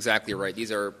is exactly right.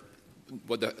 These are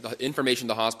what the information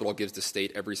the hospital gives the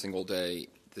state every single day.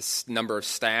 This number of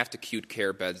staffed acute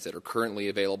care beds that are currently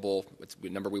available, it's a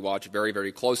number we watch very,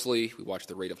 very closely. We watch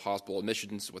the rate of hospital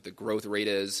admissions, what the growth rate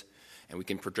is, and we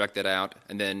can project that out.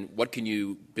 And then what can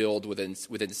you build within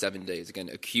 7 days? Again,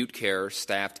 acute care,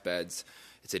 staffed beds.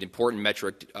 It's an important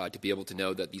metric to be able to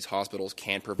know that these hospitals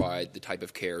can provide the type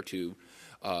of care to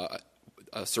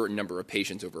a certain number of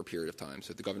patients over a period of time.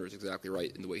 So the Governor is exactly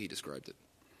right in the way he described it.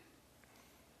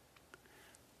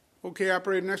 Okay,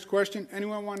 operator, next question.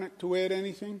 Anyone want to add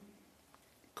anything?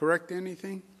 Correct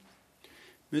anything?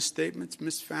 Misstatements,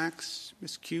 misfacts,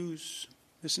 miscues,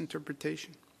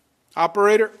 misinterpretation?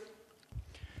 Operator?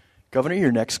 Governor,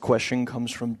 your next question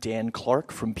comes from Dan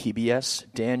Clark from PBS.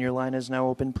 Dan, your line is now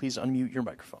open. Please unmute your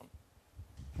microphone.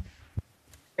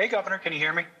 Hey, Governor, can you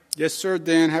hear me? Yes, sir,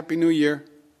 Dan. Happy New Year.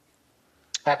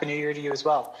 Happy New Year to you as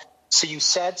well. So you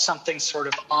said something sort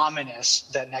of ominous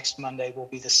that next Monday will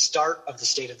be the start of the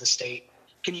State of the State.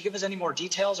 Can you give us any more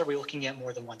details? Are we looking at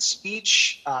more than one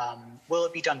speech? Will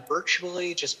it be done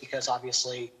virtually just because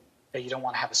obviously you don't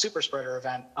want to have a super spreader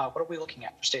event? What are we looking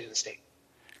at for State of the State?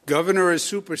 Governor is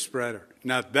super spreader.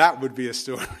 Now that would be a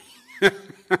story.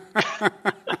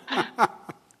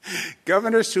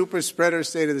 Governor super spreader,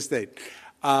 State of the State.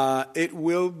 It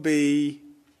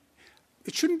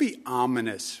shouldn't be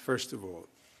ominous, first of all,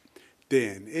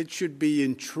 Dan. It should be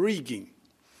intriguing.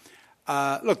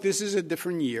 Look, this is a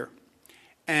different year,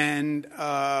 and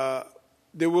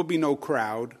there will be no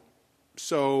crowd,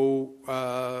 so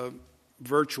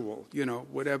virtual,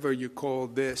 whatever you call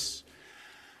this.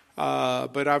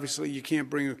 But obviously you can't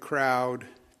bring a crowd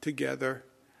together.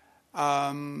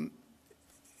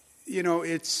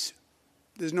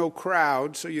 There's no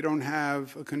crowd, so you don't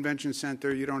have a convention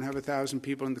center. You don't have 1,000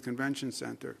 people in the convention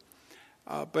center.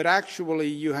 But actually,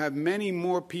 you have many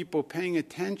more people paying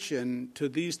attention to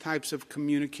these types of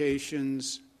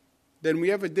communications than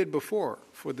we ever did before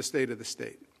for the state of the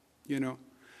state.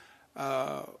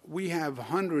 We have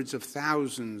hundreds of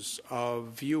thousands of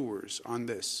viewers on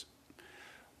this.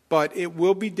 But it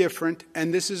will be different,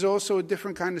 and this is also a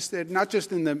different kind of state, not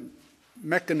just in the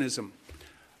mechanism,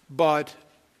 but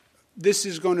this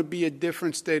is going to be a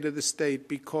different state of the state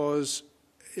because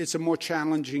it's a more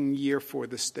challenging year for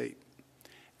the state,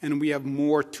 and we have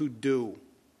more to do.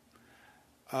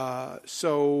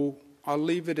 So I'll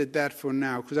leave it at that for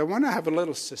now because I want to have a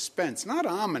little suspense, not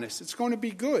ominous. It's going to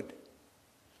be good.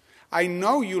 I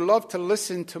know you love to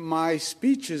listen to my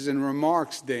speeches and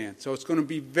remarks, Dan, so it's going to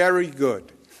be very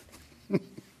good.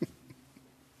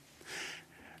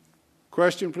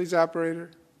 Question, please,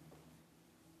 operator.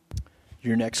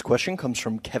 Your next question comes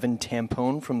from Kevin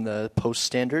Tampone from the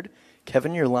Post-Standard.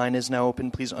 Kevin, your line is now open.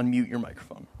 Please unmute your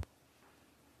microphone.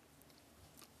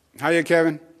 Hiya,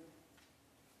 Kevin.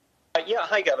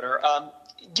 Hi, Governor.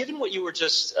 Given what you were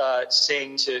just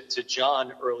saying to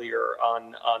John earlier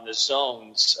on the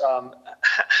zones,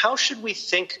 how should we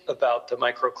think about the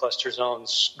microcluster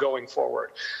zones going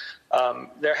forward?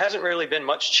 There hasn't really been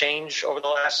much change over the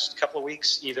last couple of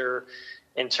weeks, either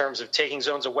in terms of taking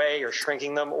zones away or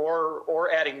shrinking them or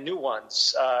adding new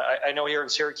ones. I know here in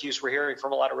Syracuse we're hearing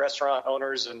from a lot of restaurant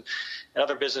owners and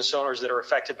other business owners that are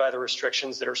affected by the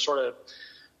restrictions that are sort of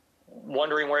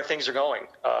wondering where things are going,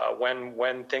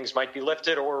 when things might be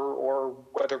lifted or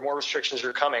whether more restrictions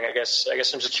are coming. I guess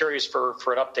I'm just curious for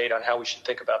an update on how we should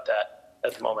think about that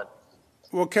at the moment.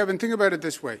 Well, Kevin, think about it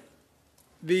this way.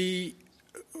 The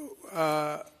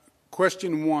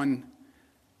question one,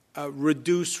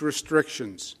 reduce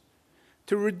restrictions.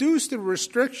 To reduce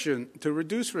restrictions,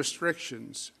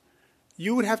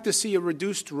 you would have to see a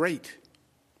reduced rate.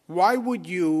 Why would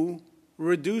you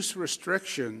reduce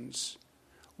restrictions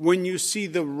when you see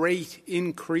the rate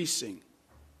increasing?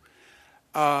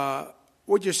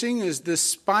 What you're seeing is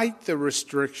despite the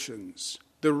restrictions,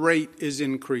 the rate is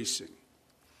increasing.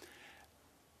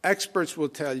 Experts will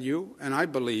tell you, and I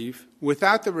believe,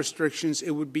 without the restrictions, it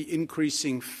would be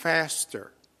increasing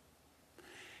faster.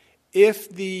 If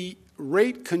the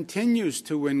rate continues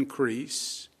to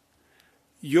increase,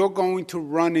 you're going to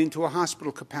run into a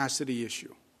hospital capacity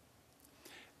issue.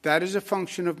 That is a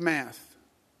function of math.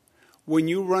 When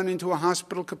you run into a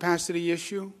hospital capacity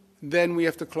issue, then we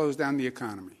have to close down the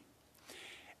economy.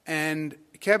 And,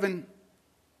 Kevin,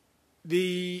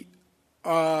 we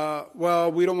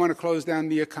don't want to close down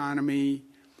the economy.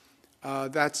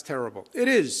 That's terrible. It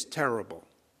is terrible.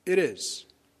 It is.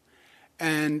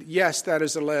 And, yes, that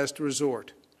is a last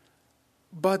resort.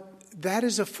 But that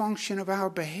is a function of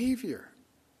our behavior.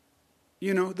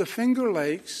 The Finger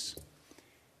Lakes,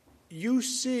 you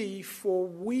see for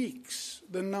weeks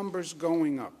the numbers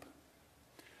going up.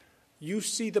 You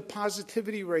see the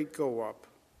positivity rate go up.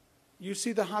 You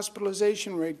see the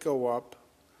hospitalization rate go up.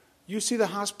 You see the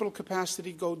hospital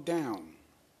capacity go down.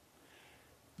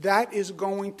 That is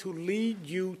going to lead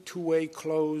you to a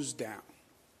close down.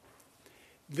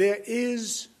 There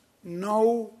is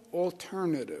no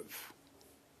alternative.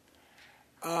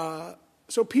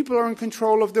 So people are in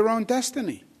control of their own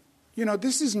destiny.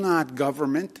 This is not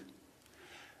government.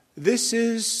 This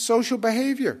is social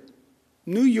behavior.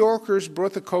 New Yorkers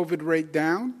brought the COVID rate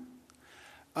down.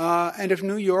 And if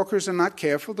New Yorkers are not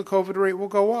careful, the COVID rate will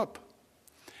go up.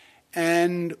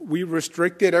 And we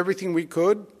restricted everything we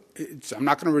could. I'm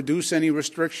not going to reduce any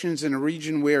restrictions in a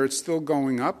region where it's still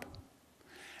going up.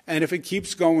 And if it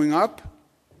keeps going up,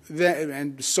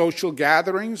 and social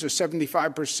gatherings are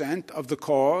 75% of the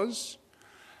cause,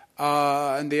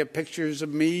 and there are pictures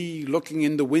of me looking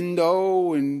in the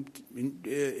window and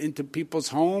into people's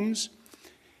homes,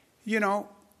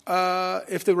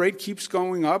 if the rate keeps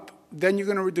going up, then you're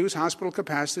going to reduce hospital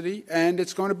capacity, and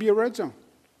it's going to be a red zone.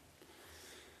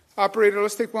 Operator,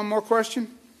 let's take one more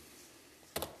question.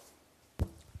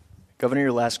 Governor,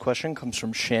 your last question comes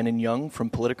from Shannon Young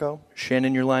from Politico.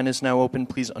 Shannon, your line is now open.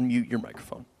 Please unmute your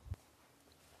microphone.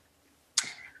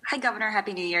 Hi, Governor.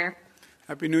 Happy New Year.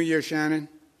 Happy New Year, Shannon.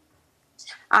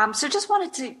 So just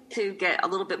wanted to get a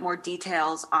little bit more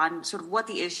details on sort of what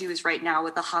the issue is right now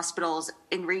with the hospitals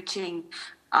in reaching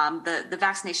the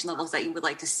vaccination levels that you would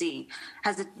like to see?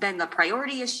 Has it been the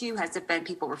priority issue? Has it been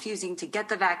people refusing to get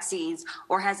the vaccines?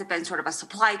 Or has it been sort of a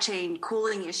supply chain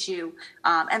cooling issue?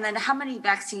 And then how many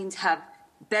vaccines have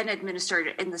been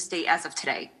administered in the state as of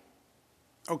today?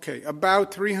 Okay,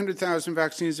 about 300,000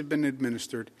 vaccines have been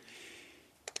administered.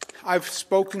 I've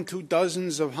spoken to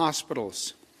dozens of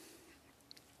hospitals.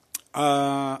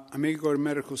 I may go to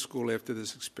medical school after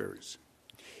this experience.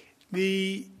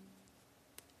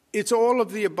 It's all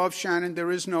of the above, Shannon.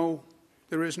 There is no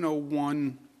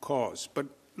one cause. But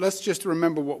let's just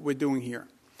remember what we're doing here.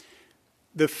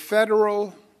 The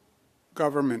federal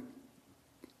government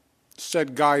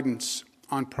set guidance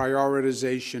on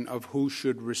prioritization of who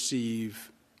should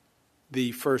receive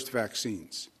the first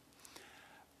vaccines.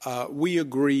 We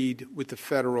agreed with the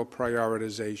federal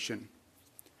prioritization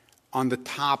on the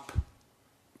top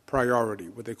priority,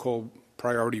 what they call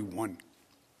priority 1,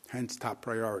 hence top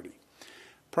priority.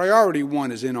 Priority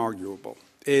 1 is inarguable.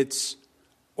 It's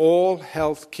all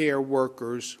healthcare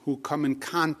workers who come in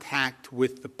contact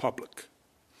with the public.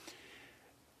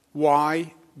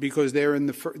 Why? Because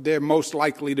they're most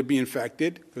likely to be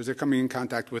infected, because they're coming in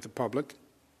contact with the public,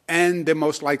 and they're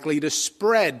most likely to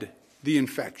spread the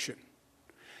infection,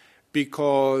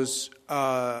 because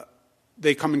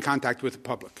they come in contact with the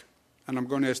public. And I'm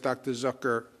going to ask Dr.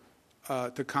 Zucker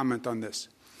to comment on this.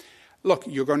 Look,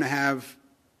 you're going to have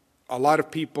a lot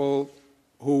of people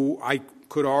who I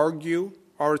could argue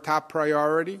are a top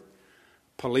priority.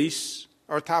 Police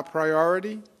are a top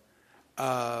priority.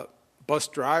 Bus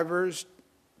drivers,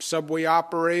 subway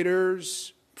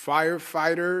operators,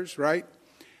 firefighters, right?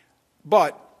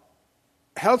 But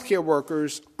healthcare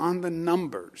workers on the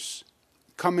numbers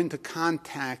come into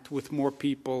contact with more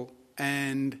people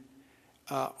and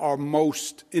are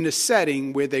most in a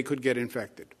setting where they could get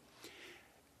infected.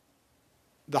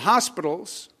 The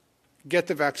hospitals get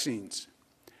the vaccines.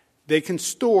 They can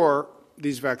store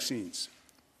these vaccines,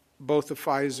 both the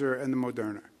Pfizer and the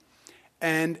Moderna.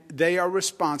 And they are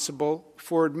responsible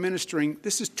for administering,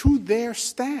 this is to their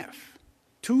staff,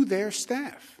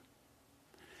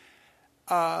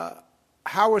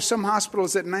 How are some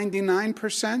hospitals at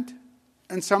 99%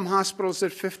 and some hospitals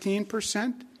at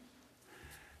 15%?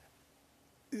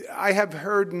 I have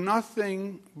heard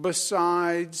nothing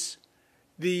besides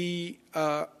the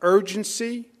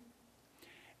urgency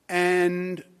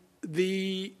and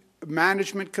the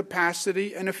management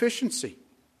capacity and efficiency.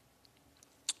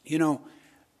 You know,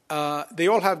 they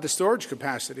all have the storage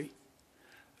capacity.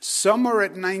 Some are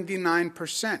at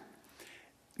 99%.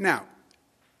 Now,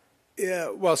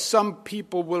 some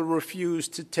people will refuse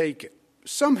to take it.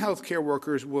 Some healthcare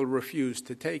workers will refuse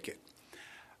to take it.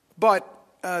 But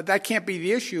that can't be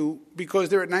the issue because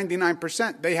they're at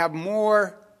 99%. They have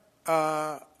more,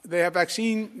 they have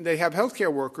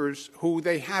healthcare workers who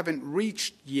they haven't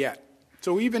reached yet.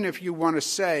 So even if you want to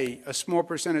say a small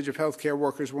percentage of healthcare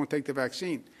workers won't take the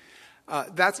vaccine,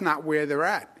 that's not where they're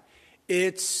at.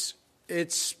 It's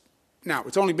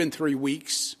only been 3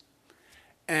 weeks,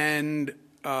 and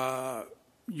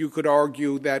you could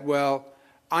argue that, well,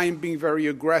 I am being very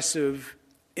aggressive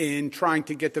in trying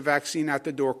to get the vaccine out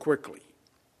the door quickly.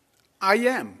 I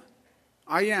am.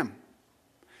 I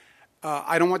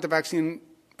don't want the vaccine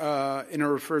in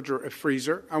a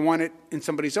freezer. I want it in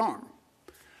somebody's arm.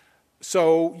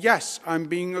 So, yes, I'm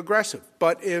being aggressive.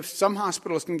 But if some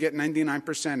hospitals can get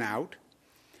 99% out,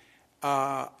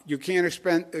 you can't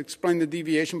explain the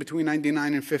deviation between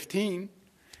 99 and 15.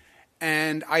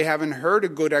 And I haven't heard a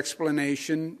good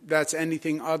explanation that's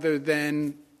anything other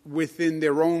than within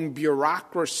their own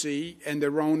bureaucracy and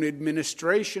their own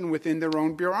administration within their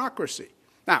own bureaucracy.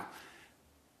 Now,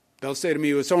 they'll say to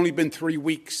me, it's only been 3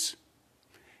 weeks.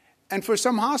 And for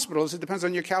some hospitals, it depends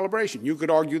on your calibration. You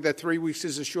could argue that 3 weeks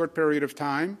is a short period of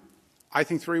time. I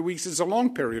think 3 weeks is a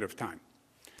long period of time.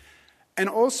 And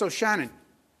also, Shannon,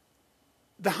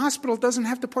 the hospital doesn't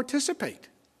have to participate.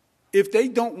 If they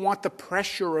don't want the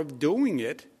pressure of doing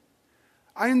it,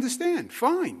 I understand,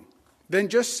 fine. Then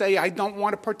just say, I don't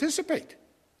want to participate.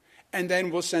 And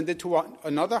then we'll send it to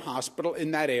another hospital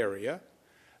in that area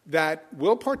that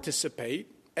will participate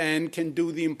and can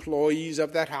do the employees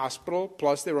of that hospital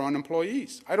plus their own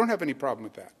employees. I don't have any problem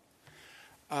with that.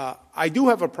 I do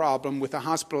have a problem with the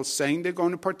hospital saying they're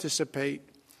going to participate,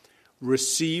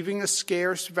 receiving a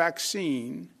scarce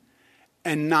vaccine,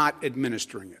 and not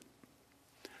administering it.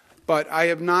 But I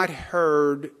have not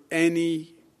heard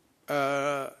any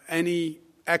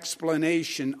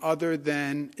explanation other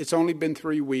than it's only been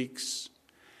 3 weeks,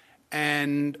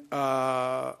 and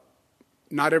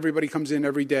not everybody comes in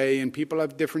every day, and people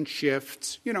have different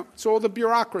shifts. You know, it's all the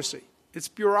bureaucracy. It's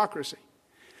bureaucracy.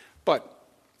 But,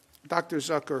 Dr.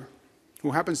 Zucker,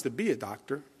 who happens to be a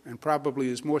doctor and probably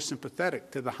is more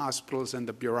sympathetic to the hospitals and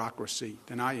the bureaucracy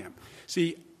than I am.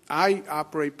 See, I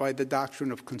operate by the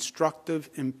doctrine of constructive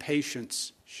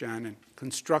impatience, Shannon,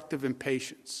 constructive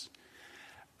impatience.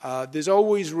 There's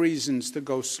always reasons to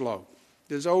go slow.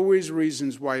 There's always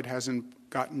reasons why it hasn't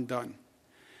gotten done,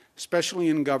 especially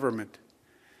in government.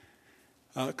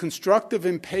 Constructive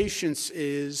impatience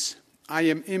is, I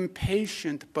am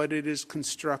impatient, but it is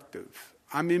constructive.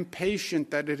 I'm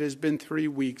impatient that it has been 3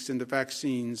 weeks and the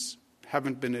vaccines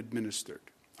haven't been administered.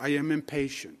 I am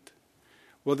impatient.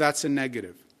 Well, that's a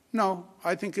negative. No,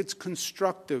 I think it's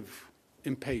constructive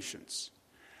impatience.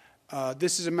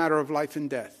 This is a matter of life and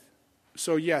death.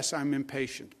 So, yes, I'm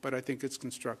impatient, but I think it's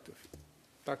constructive.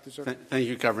 Dr. Zucker? Thank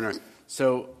you, Governor.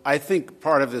 So I think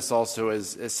part of this also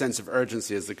is a sense of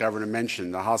urgency, as the Governor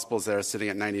mentioned. The hospitals that are sitting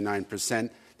at 99%,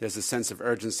 there's a sense of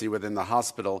urgency within the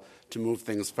hospital to move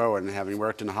things forward. And having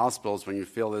worked in hospitals, when you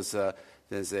feel there's a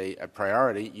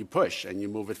priority, you push and you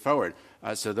move it forward.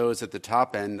 So those at the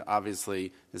top end,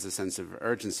 obviously, there's a sense of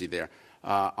urgency there.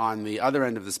 On the other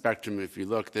end of the spectrum, if you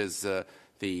look, there's the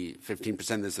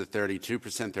 15%, there's the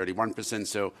 32%, 31%.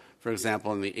 So, for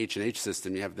example, in the H&H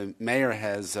system, you have the mayor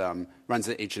runs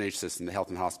the H&H system, the Health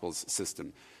and Hospitals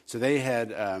system. So they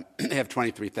have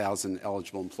 23,000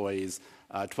 eligible employees.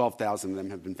 12,000 of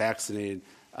them have been vaccinated.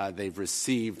 They've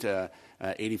received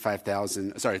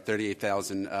 38,000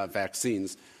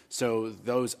 vaccines. So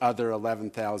those other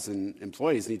 11,000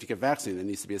 employees need to get vaccinated. There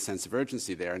needs to be a sense of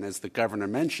urgency there. And as the governor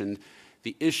mentioned,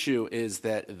 the issue is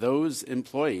that those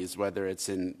employees, whether it's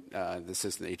in the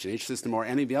system, the H&H system, or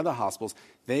any of the other hospitals,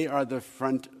 they are the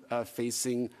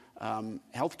front-facing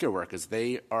healthcare workers.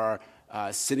 They are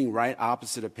sitting right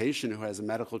opposite a patient who has a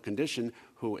medical condition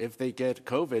who, if they get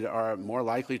COVID, are more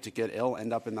likely to get ill,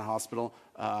 end up in the hospital,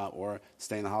 or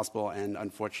stay in the hospital and,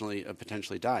 unfortunately,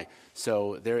 potentially die.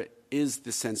 So there is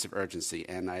this sense of urgency,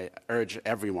 and I urge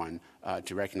everyone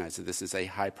to recognize that this is a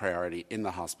high priority in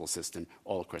the hospital system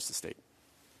all across the state.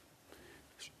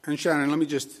 And Shannon, let me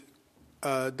just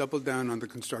double down on the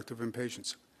constructive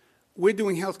impatience. We're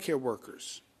doing healthcare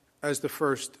workers as the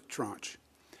first tranche.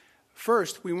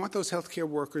 First, we want those healthcare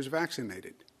workers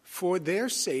vaccinated for their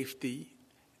safety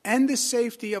and the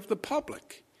safety of the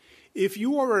public. If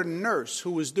you are a nurse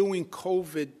who is doing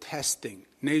COVID testing,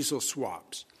 nasal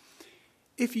swabs,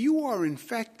 if you are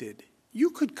infected, you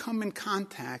could come in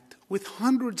contact with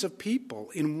hundreds of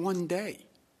people in one day.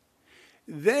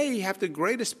 They have the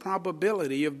greatest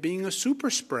probability of being a super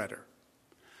spreader.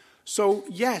 So,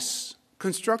 yes,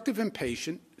 constructive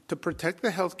impatience to protect the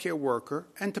healthcare worker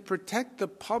and to protect the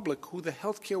public who the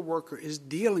healthcare worker is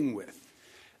dealing with.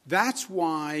 That's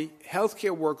why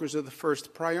healthcare workers are the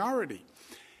first priority.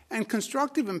 And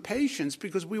constructive impatience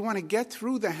because we want to get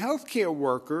through the healthcare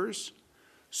workers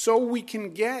so we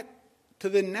can get to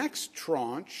the next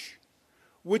tranche,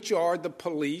 which are the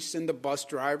police and the bus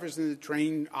drivers and the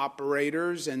train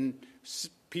operators and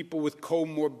people with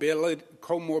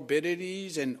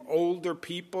comorbidities and older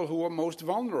people who are most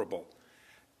vulnerable.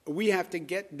 We have to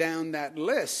get down that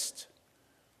list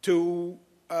to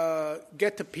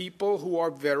get to people who are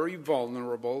very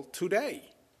vulnerable today.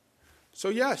 So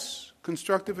yes,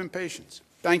 constructive impatience.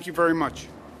 Thank you very much.